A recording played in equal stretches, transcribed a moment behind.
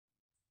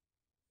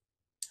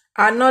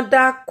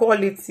Another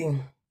quality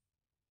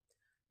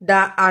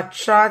that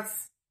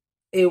attracts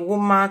a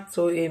woman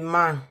to a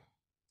man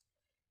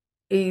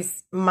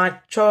is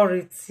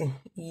maturity.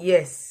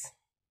 Yes,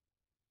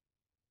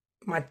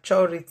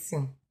 maturity.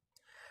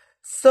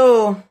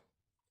 So,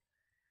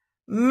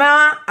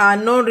 men are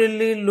not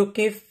really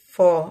looking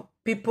for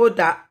people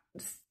that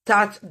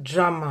start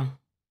drama.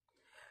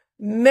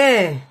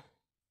 Men,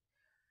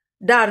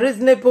 that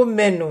reasonable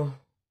men, oh,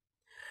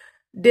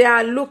 they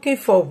are looking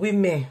for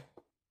women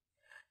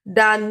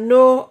that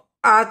know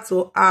how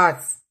to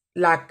act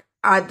like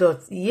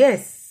adults.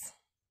 Yes.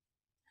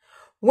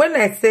 When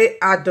I say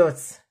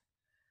adults,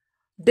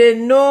 they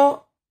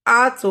know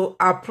how to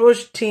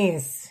approach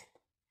things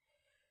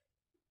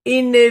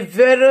in a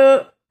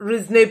very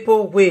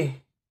reasonable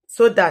way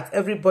so that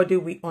everybody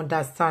will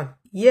understand.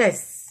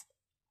 Yes.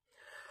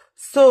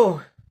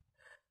 So,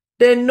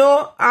 they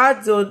know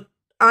how to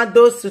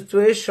handle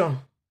situations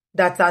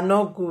that are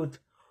not good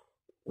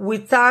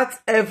without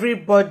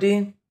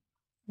everybody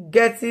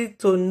getting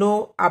to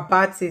know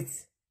about it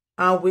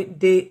and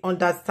they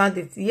understand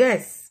it.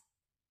 Yes.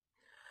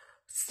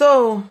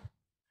 So,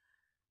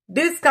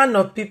 this kind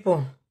of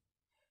people,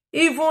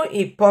 even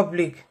in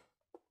public,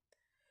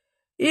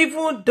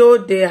 even though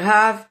they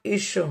have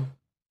issue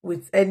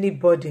with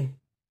anybody,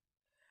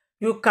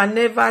 you can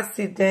never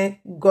see them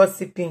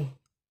gossiping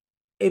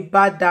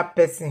about that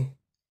person.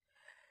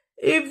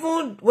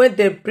 Even when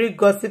they bring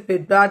gossip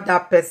about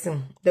that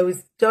person, they will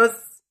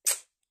just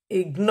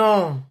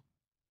ignore.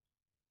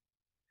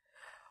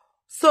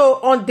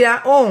 So on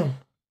their own,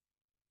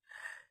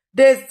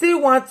 they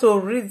still want to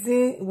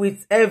reason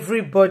with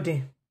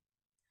everybody,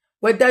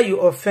 whether you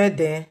offend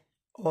them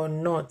or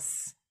not.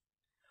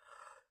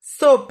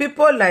 So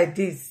people like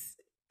this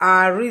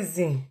are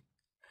reason,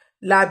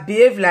 like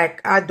behave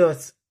like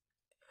adults.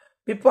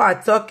 People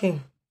are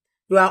talking,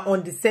 you are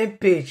on the same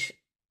page.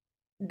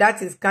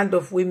 That is kind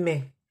of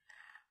women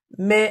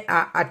men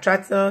are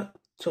attracted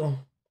to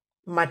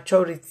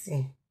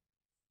maturity.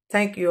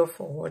 Thank you all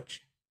for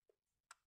watching.